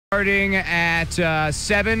starting at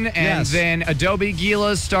 7, and Yes. then Adobe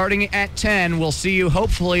Gila's starting at 10. We'll see you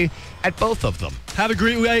hopefully at both of them. Have a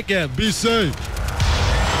great weekend. Be safe.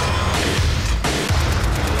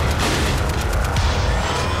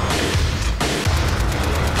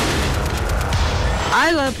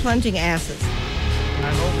 I love plunging asses.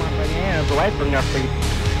 I hold my bananas away from your feet.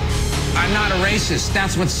 I'm not a racist.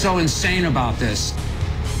 That's what's so insane about this.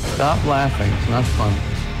 Stop laughing. It's not fun.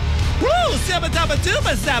 Woo! Sabba dabba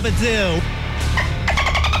dooba sabba doo.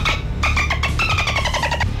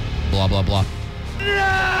 Blah, blah, blah.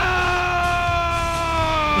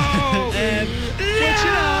 And what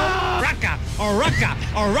you know? Raka, or raka,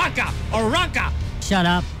 or raka, or raka. Shut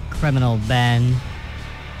up, criminal Ben.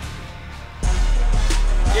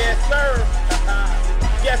 Yes, sir.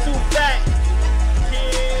 Guess who's back?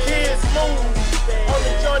 Kids move on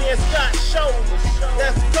the Jody and Scott show.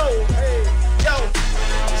 Let's go. Yo,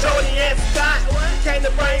 Jody and Scott came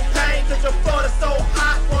to bring pain because your Florida's so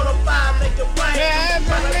hot. 105 make it rain.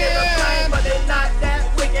 Trying to get the plane, but they not that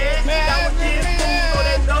wicked. Now with kids move, so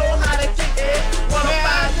they know how to kick it.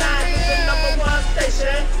 105.9 is the #1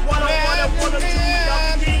 station. 101 and 102,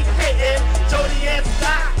 y'all keep hating. Jody and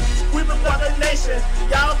Scott. We before the nation.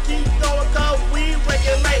 Y'all keep going cause we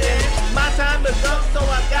regulating. My time is up, so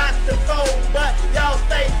I got to go. But y'all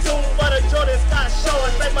stay tuned for the Jordan Scott show. I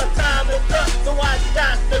say my time is up, so I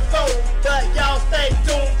got to go. But y'all stay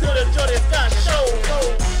tuned to the Jordan Scott show.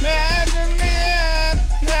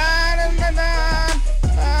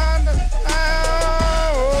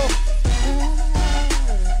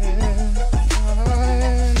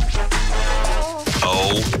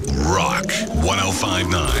 Oh, Rock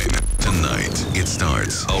 105.9. Tonight, it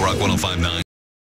starts. Oh, Rock 105.9.